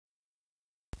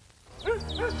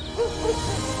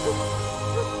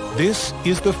This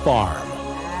is the farm.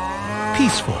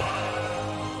 Peaceful,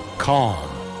 calm,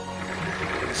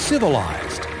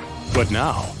 civilized. But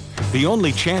now, the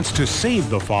only chance to save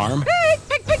the farm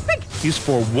is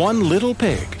for one little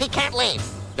pig. He can't leave.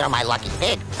 You're my lucky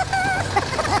pig.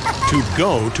 To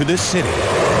go to the city.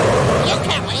 You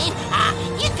can't leave.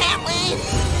 You can't leave.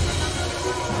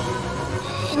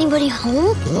 Anybody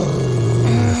home?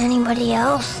 Anybody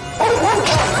else?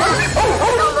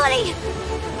 Nobody!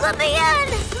 Let me in!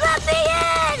 Let me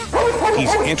in!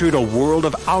 He's entered a world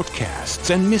of outcasts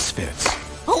and misfits.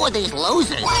 Who are these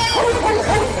losers?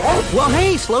 Well,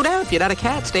 hey, slow down. If you're not a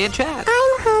cat, stay and chat.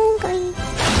 I'm hungry.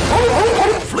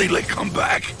 Fleetly, come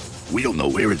back. We don't know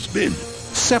where it's been.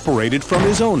 Separated from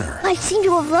his owner. I seem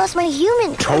to have lost my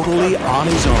human. Totally on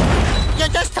his own. You're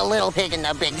just a little pig in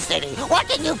the big city. What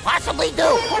can you possibly do?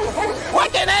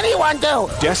 What can anyone do?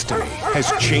 Destiny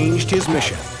has changed his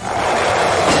mission.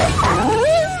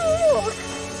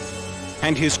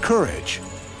 And his courage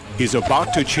is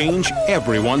about to change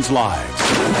everyone's lives.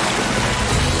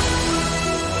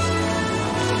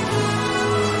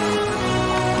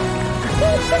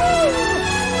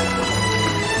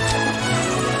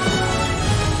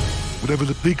 Whatever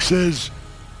the pig says,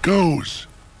 goes.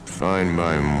 Fine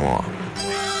by moi.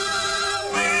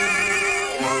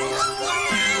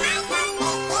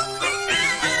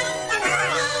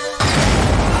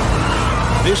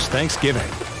 This Thanksgiving,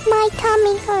 My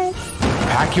tummy hurts.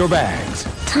 pack your bags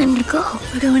Time to go.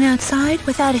 We're going outside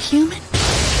without a human?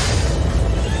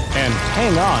 and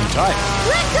hang on tight.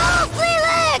 Let go,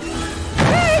 Fleetwood!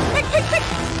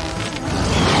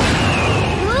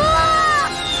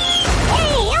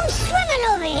 Hey, I'm swimming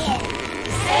over here.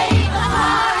 Save the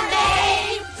farm,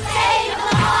 babe! Save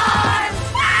the farm!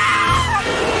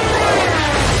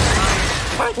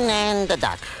 Martin and the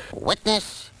Duck.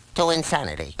 Witness to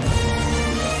insanity.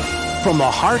 From the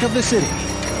heart of the city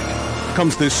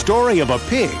comes the story of a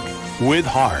pig with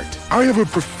heart. I have a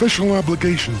professional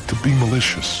obligation to be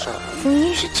malicious. Then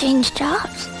you should change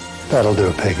jobs. That'll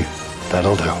do, pig.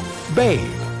 That'll do.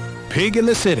 Babe, pig in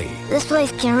the city. This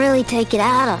place can really take it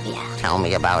out of you. Tell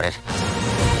me about it.